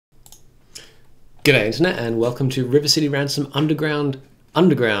G'day Internet and welcome to River City Ransom Underground.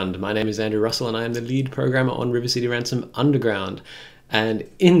 My name is Andrew Russell and I am the lead programmer on River City Ransom Underground. And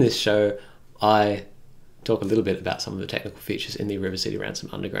in this show I talk a little bit about some of the technical features in the River City Ransom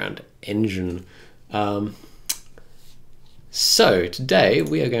Underground engine. So today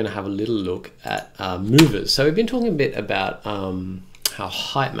we are going to have a little look at movers. So we've been talking a bit about how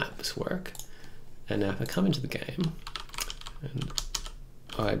height maps work. And now if I come into the game and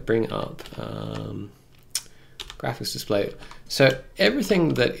I bring up graphics display. So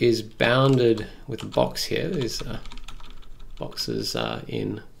everything that is bounded with a box here, these boxes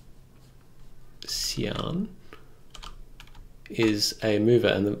in cyan, is a mover,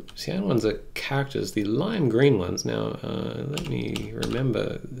 and the cyan ones are characters. The lime green ones, now let me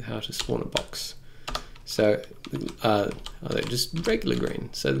remember how to spawn a box. So they're just regular green.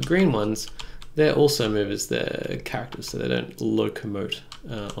 So the green ones, they're also movers, they're characters, so they don't locomote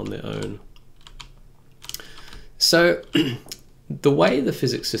on their own. So the way the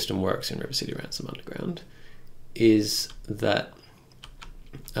physics system works in River City Ransom Underground is that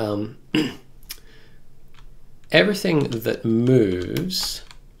everything that moves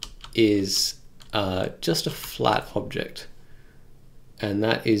is just a flat object, and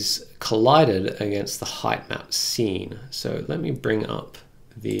that is collided against the height map scene. So let me bring up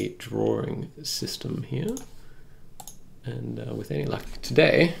the drawing system here, and with any luck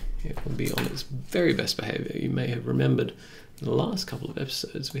today it will be on its very best behavior. You may have remembered in the last couple of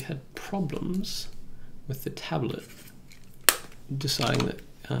episodes we had problems with the tablet deciding that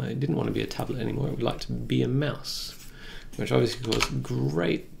it didn't want to be a tablet anymore, it would like to be a mouse, which obviously caused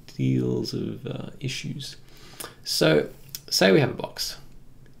great deals of issues. So say we have a box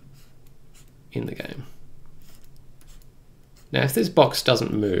in the game. Now, if this box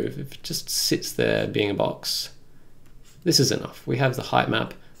doesn't move, if it just sits there being a box, this is enough. We have the height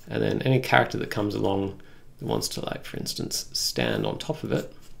map, and then any character that comes along that wants to, like, for instance, stand on top of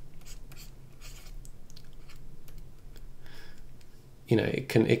it, you know, it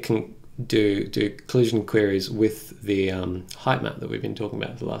can do collision queries with the height map that we've been talking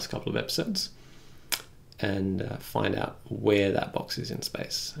about for the last couple of episodes, and find out where that box is in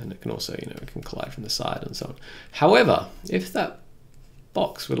space. And it can also, you know, it can collide from the side and so on. However, if that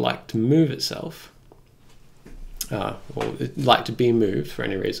box would like to move itself, or like to be moved for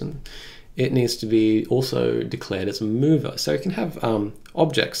any reason, it needs to be also declared as a mover. So it can have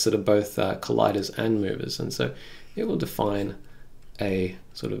objects that are both colliders and movers, and so it will define a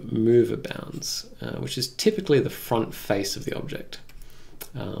sort of mover bounds, which is typically the front face of the object.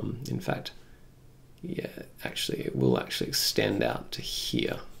 In fact, yeah, actually, it will actually extend out to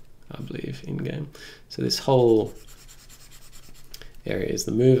here, I believe, in game. So this whole area is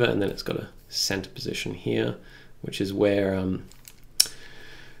the mover, and then it's got a center position here, which is where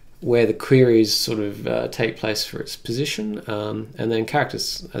the queries sort of take place for its position. And then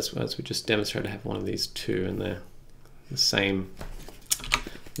characters, as we just demonstrated, have one of these too, and they're the same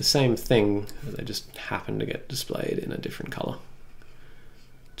thing. They just happen to get displayed in a different color,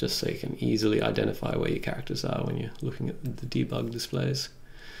 just so you can easily identify where your characters are when you're looking at the debug displays.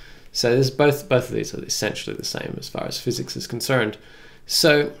 So there's both of these are essentially the same as far as physics is concerned.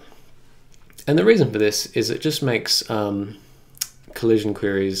 So, and the reason for this is it just makes collision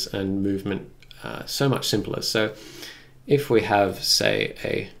queries and movement so much simpler. So if we have, say,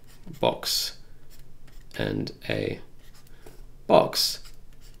 a box and a box,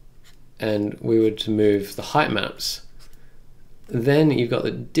 and we were to move the height maps, then you've got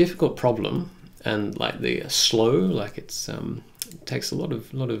the difficult problem, and like the slow, like it takes a lot of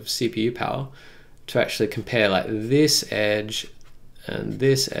CPU power to actually compare like this edge and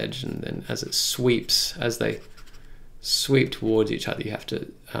this edge, and then as they sweep towards each other, you have to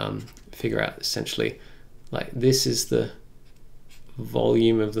figure out essentially like this is the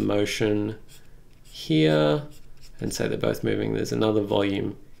volume of the motion here, and so they're both moving. There's another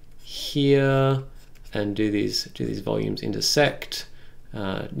volume here, and do these volumes intersect,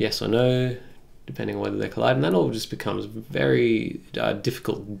 yes or no, depending on whether they collide, and that all just becomes very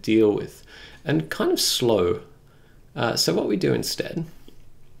difficult to deal with and kind of slow. So what we do instead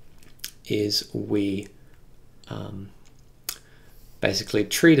is we basically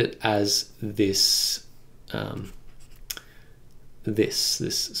treat it as this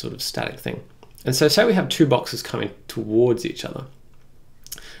this sort of static thing. And so say we have two boxes coming towards each other.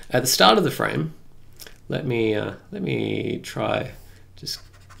 At the start of the frame, let me try just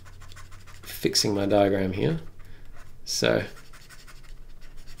fixing my diagram here. So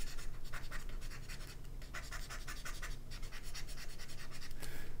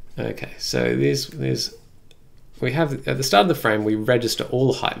okay, so there's we have at the start of the frame, we register all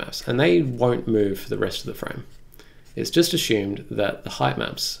the height maps, and they won't move for the rest of the frame. It's just assumed that the height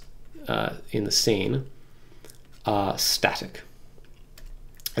maps in the scene are static.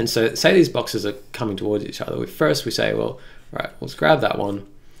 And so say these boxes are coming towards each other. First we say, well, right, let's grab that one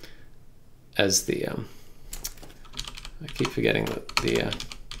as the, I keep forgetting that the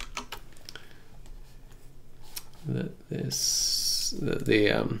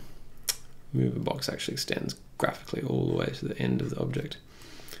mover box actually extends graphically all the way to the end of the object.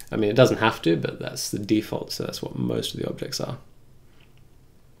 I mean, it doesn't have to, but that's the default, so that's what most of the objects are.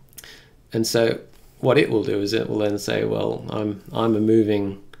 And so what it will do is it will then say, well, I'm a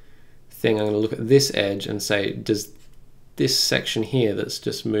moving thing. I'm going to look at this edge and say, does this section here that's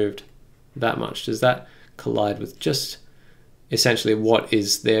just moved that much, does that collide with just essentially what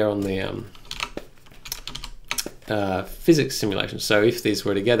is there on the physics simulation? So if these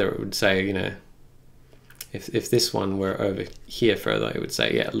were together, it would say, you know, if this one were over here further, it would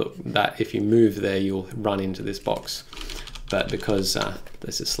say, yeah, look, that if you move there, you'll run into this box. But because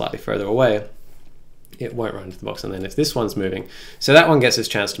this is slightly further away, it won't run into the box. And then if this one's moving, so that one gets its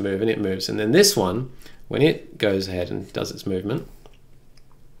chance to move and it moves. And then this one, when it goes ahead and does its movement,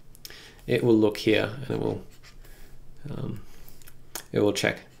 it will look here and it will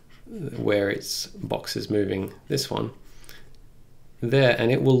check where its box is moving, this one there,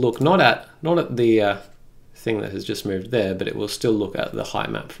 and it will look not at the thing that has just moved there, but it will still look at the height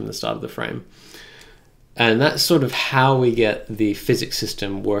map from the start of the frame. And that's sort of how we get the physics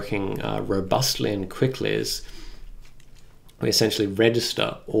system working robustly and quickly. Is we essentially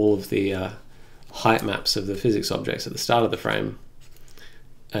register all of the height maps of the physics objects at the start of the frame,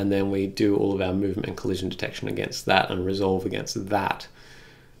 and then we do all of our movement and collision detection against that and resolve against that.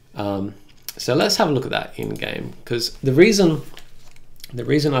 So let's have a look at that in game, because the reason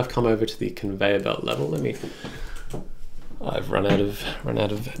I've come over to the conveyor belt level, I've run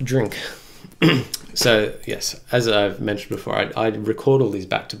out of drink. So yes, as I've mentioned before, I record all these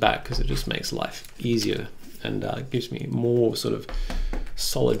back to back because it just makes life easier and gives me more sort of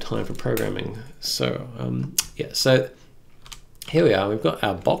solid time for programming. So yeah, so here we are, we've got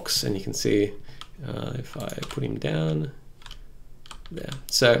our box, and you can see if I put him down there.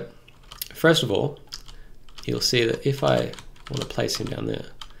 So first of all, you'll see that if I want to place him down there,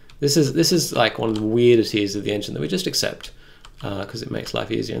 this is like one of the weirdities of the engine that we just accept because it makes life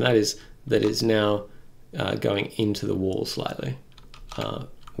easier, and that is that it's now going into the wall slightly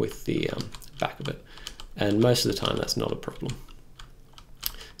with the back of it, and most of the time that's not a problem.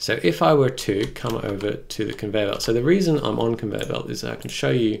 So if I were to come over to the conveyor belt, so the reason I'm on conveyor belt is I can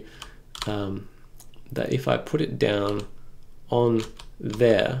show you that if I put it down on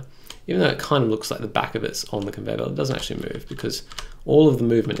there, even though it kind of looks like the back of it's on the conveyor belt, it doesn't actually move because all of the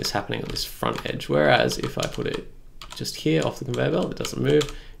movement is happening on this front edge. Whereas if I put it just here off the conveyor belt, it doesn't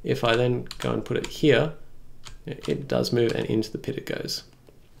move. If I then go and put it here, it does move, and into the pit it goes.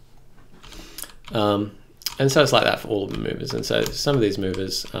 And so it's like that for all of the movers. And so some of these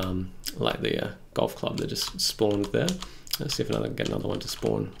movers, like the golf club, they're just spawned there. Let's see if I can get another one to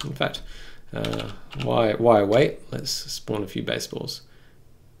spawn. In fact, why wait? Let's spawn a few baseballs.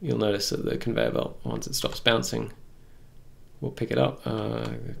 You'll notice that the conveyor belt, once it stops bouncing, we'll pick it up.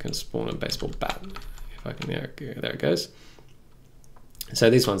 I can spawn a baseball bat. If I can, there it goes. So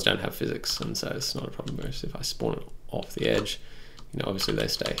these ones don't have physics, and so it's not a problem. Whereas if I spawn it off the edge, you know, obviously they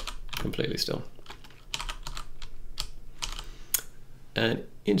stay completely still. And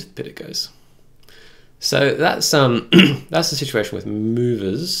into the pit it goes. So that's that's the situation with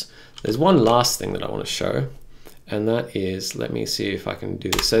movers. There's one last thing that I want to show, and that is, let me see if I can do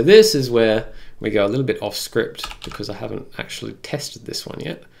this. So this is where we go a little bit off script because I haven't actually tested this one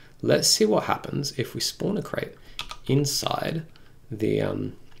yet. Let's see what happens if we spawn a crate inside the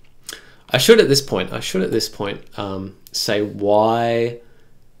I should at this point say why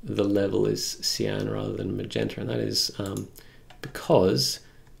the level is cyan rather than magenta, and that is because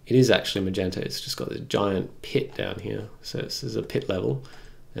it is actually magenta. It's just got this giant pit down here, so this is a pit level,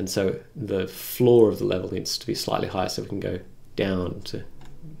 and so the floor of the level needs to be slightly higher so we can go down to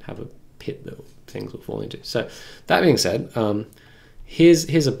have a pit that things will fall into. So that being said,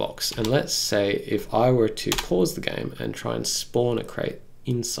 here's a box, and let's say if I were to pause the game and try and spawn a crate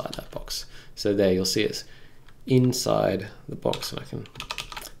inside that box. So there you'll see it's inside the box, and I can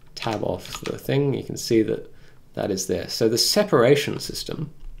tab off the thing. You can see that that is there. So the separation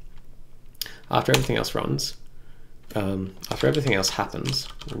system, after everything else runs, after everything else happens,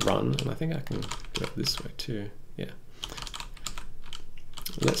 run, and I think I can do it this way too. Yeah.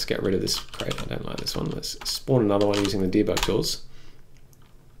 Let's get rid of this crate. I don't like this one. Let's spawn another one using the debug tools.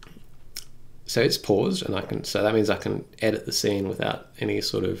 so it's paused, and so that means I can edit the scene without any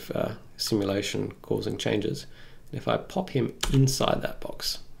sort of simulation causing changes. And if I pop him inside that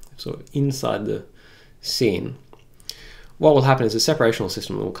box, sort of inside the scene, what will happen is the separational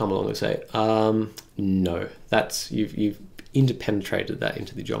system will come along and say, no, you've interpenetrated that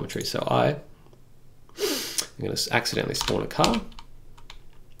into the geometry. So I'm going to accidentally spawn a car.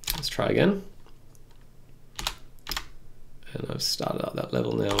 Let's try again. And I've started up that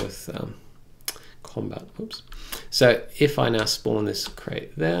level now with combat. Oops. So if I now spawn this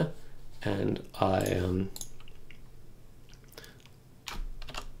crate there, and I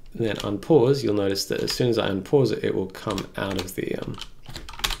then unpause, you'll notice that as soon as I unpause it, it will come out of the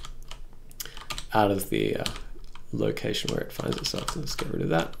location where it finds itself. So let's get rid of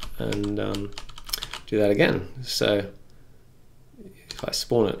that and do that again. So if I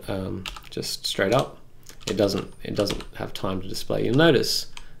spawn it just straight up, it doesn't have time to display. You'll notice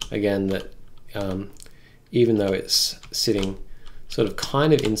again that even though it's sitting sort of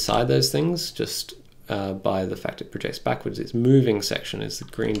kind of inside those things, just by the fact it projects backwards, its moving section is the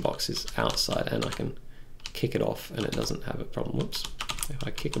green box is outside, and I can kick it off and it doesn't have a problem. Whoops. If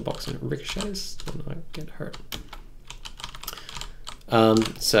I kick a box and it ricochets, then I get hurt.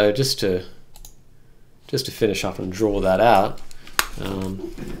 So just to finish up and draw that out,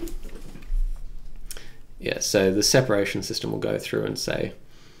 yeah, so the separation system will go through and say,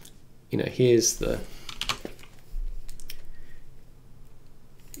 you know, here's the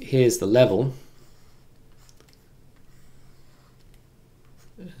level,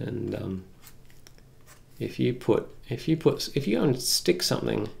 and if you go and stick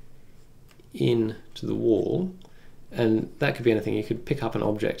something into the wall, and that could be anything. You could pick up an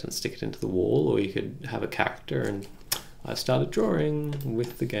object and stick it into the wall, or you could have a character, and I started drawing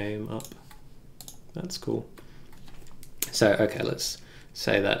with the game up. That's cool. So okay, let's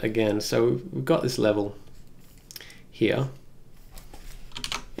say that again. So we've got this level here.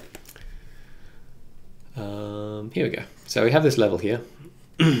 Here we go. So we have this level here.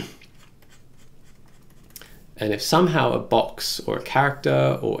 And if somehow a box or a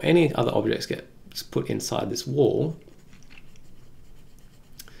character or any other objects get put inside this wall,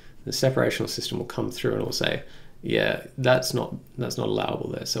 the separational system will come through and it will say, yeah, that's not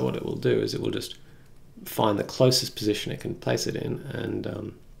allowable there. So what it will do is it will just find the closest position it can place it in,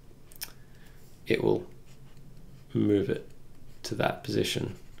 and it will move it to that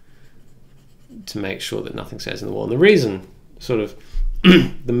position to make sure that nothing stays in the wall. And the reason, sort of,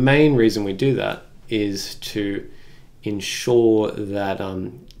 the main reason we do that is to ensure that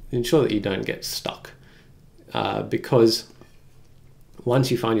you don't get stuck, because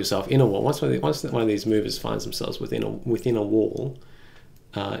once you find yourself in a wall, once one of these movers finds themselves within a wall,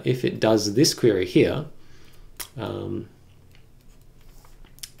 if it does this query here,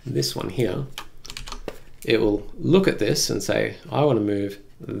 this one here, it will look at this and say, I want to move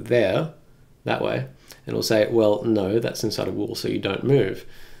there, that way, and it'll say, well, no, that's inside a wall, so you don't move.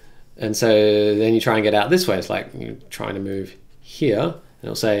 And so then you try and get out this way. It's like you're trying to move here, and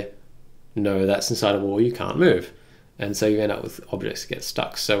it'll say, no, that's inside a wall, you can't move. And so you end up with objects that get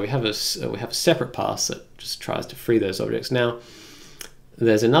stuck. So we have a separate pass that just tries to free those objects. Now,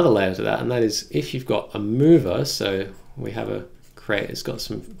 there's another layer to that, and that is if you've got a mover. So we have a crate. It's got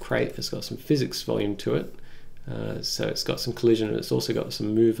some physics volume to it. So it's got some collision, and it's also got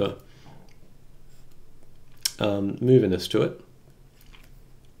some moverness to it.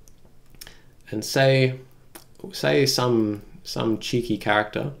 And say some cheeky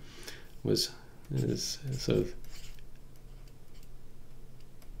character is sort of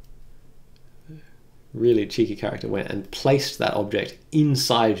really cheeky character went and placed that object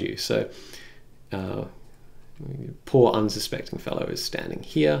inside you. So poor unsuspecting fellow is standing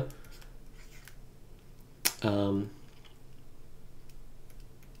here. And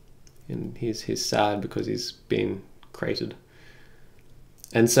he's sad because he's been crated.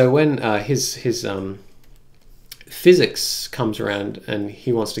 And so when his physics comes around and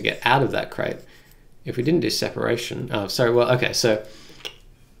he wants to get out of that crate, if we didn't do separation, so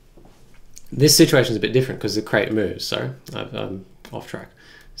this situation is a bit different because the crate moves. Sorry, I'm off track.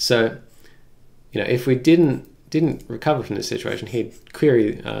 So, you know, if we didn't recover from this situation, he'd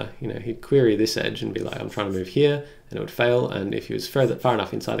query this edge and be like, I'm trying to move here, and it would fail. And if he was far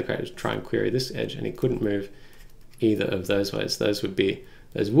enough inside the crate, to try and query this edge, and he couldn't move either of those ways. Those would be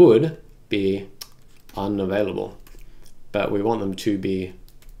unavailable, but we want them to be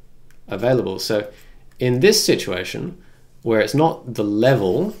available. So in this situation, where it's not the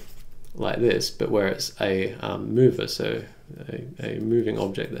level like this, but where it's a mover, so a moving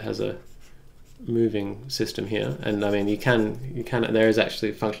object that has a moving system here. And I mean, you can there is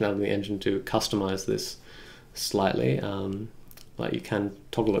actually functionality in the engine to customize this slightly. Like you can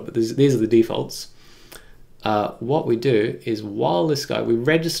toggle it, but these are the defaults. What we do is while this guy, we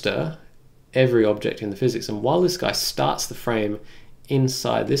register every object in the physics, and while this guy starts the frame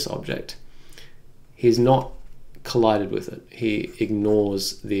inside this object, he's not collided with it. He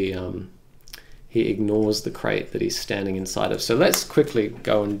ignores the crate that he's standing inside of. So let's quickly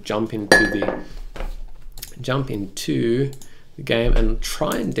go and jump into the game and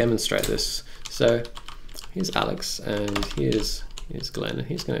try and demonstrate this. So here's Alex and here's Glenn, and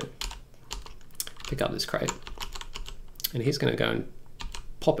he's going to pick up this crate and he's going to go and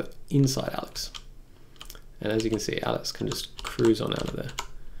pop it inside Alex. And as you can see, Alex can just cruise on out of there.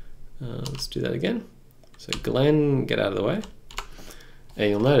 Let's do that again. So Glenn, get out of the way. And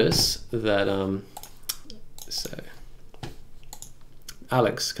you'll notice that so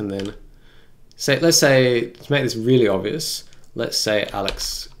Alex can then say, let's say, to make this really obvious, let's say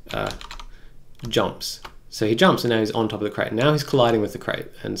Alex jumps. So he jumps and now he's on top of the crate. Now he's colliding with the crate,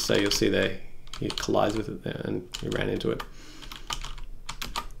 and so you'll see there he collides with it there and he ran into it.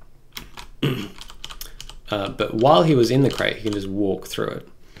 But while he was in the crate, he can just walk through it.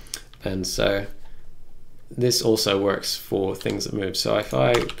 And so this also works for things that move. So if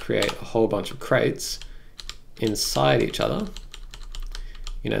I create a whole bunch of crates inside each other,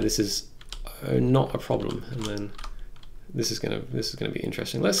 you know, this is not a problem. And then this is gonna be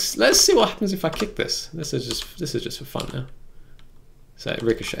interesting. Let's see what happens if I kick this. This is just for fun now. So it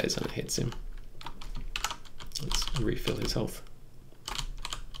ricochets and it hits him. Let's refill his health.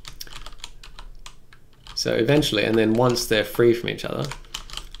 So eventually, and then once they're free from each other,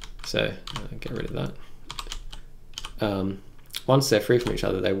 so get rid of that. Once they're free from each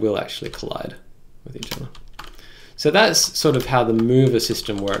other, they will actually collide with each other. So that's sort of how the mover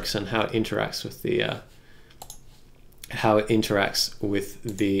system works and how it interacts with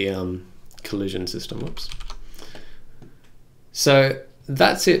the collision system. Whoops. So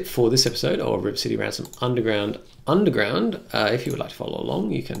that's it for this episode of River City Ransom Underground. If you would like to follow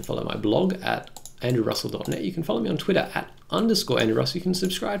along, you can follow my blog at andrewrussell.net. You can follow me on Twitter at _AndrewRussell. You can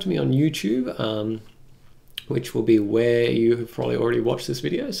subscribe to me on YouTube, which will be where you have probably already watched this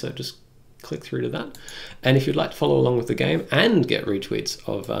video, so just click through to that. And if you'd like to follow along with the game and get retweets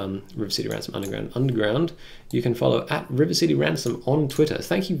of River City Ransom Underground, you can follow at River City Ransom on Twitter.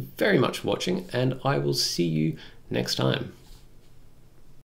 Thank you very much for watching, and I will see you next time.